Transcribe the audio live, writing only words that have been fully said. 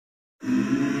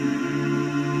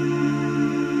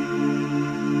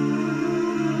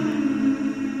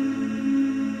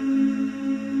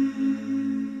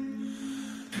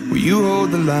Will you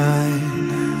hold the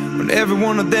line when every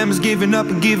one of them is giving up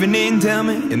and giving in? Tell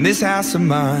me, in this house of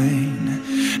mine,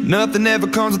 nothing ever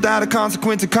comes without a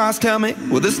consequence and cost. Tell me,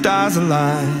 will the stars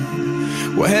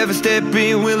align? Will heaven step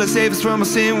in? Will it save us from our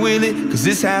sin? Will it? 'Cause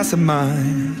this house of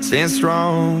mine stands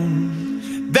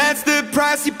strong. That's the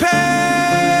price you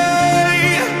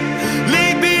pay.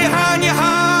 Leave behind your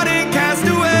heart and cast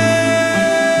away.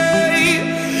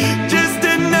 Just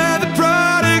another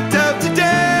product of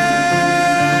today.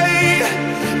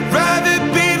 Rather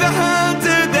be the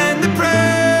hunter than the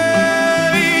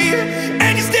prey.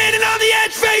 And you're standing on the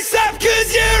edge, face up, 'cause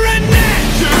you're a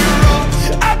natural.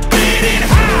 A beating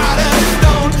heart of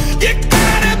stone. You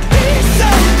gotta be so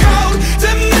cold to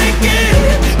make it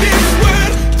in this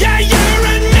world. Yeah, you're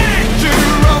a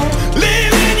natural,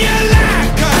 living your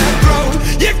life cutthroat.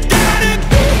 You gotta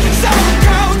be so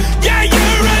cold. Yeah,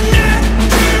 you're a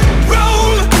natural.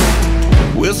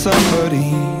 Will somebody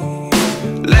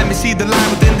let me see the light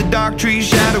within the dark trees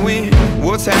shadowing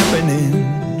what's happening?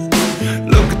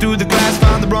 Looking through the glass,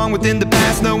 find the wrong within the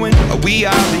past, knowing we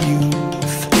are the youth.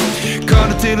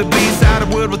 Caught until it bleeds out a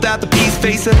world without the peace.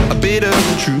 Face a bit of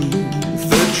the truth,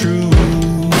 the truth.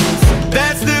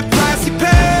 That's the price you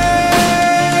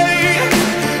pay.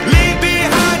 Leave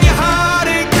behind your heart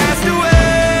and cast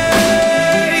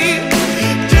away.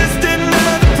 Just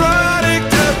another product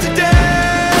of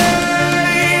today.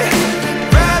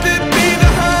 Rather be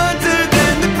the hunter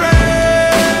than the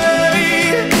prey.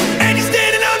 And you're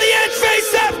standing on the edge,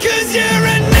 face up, 'cause you're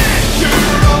a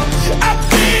natural. A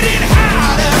beating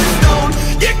heart of stone.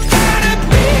 You gotta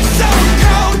be so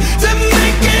cold to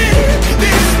make it in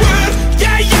this world.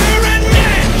 Yeah, you're a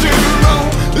natural,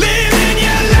 living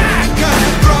your life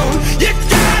cutthroat. You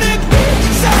gotta be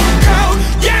so cold.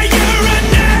 Yeah, you're a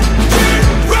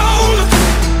natural.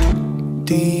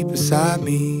 Deep inside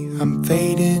me, I'm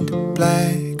fading to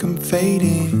black, I'm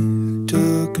fading.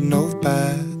 Took an oath by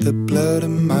the blood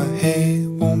in my head,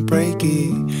 won't break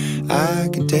it. I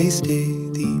can taste it.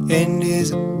 The end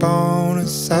is a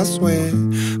bonus, I swear.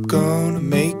 I'm gonna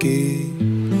make it.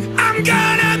 I'm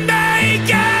gonna make it.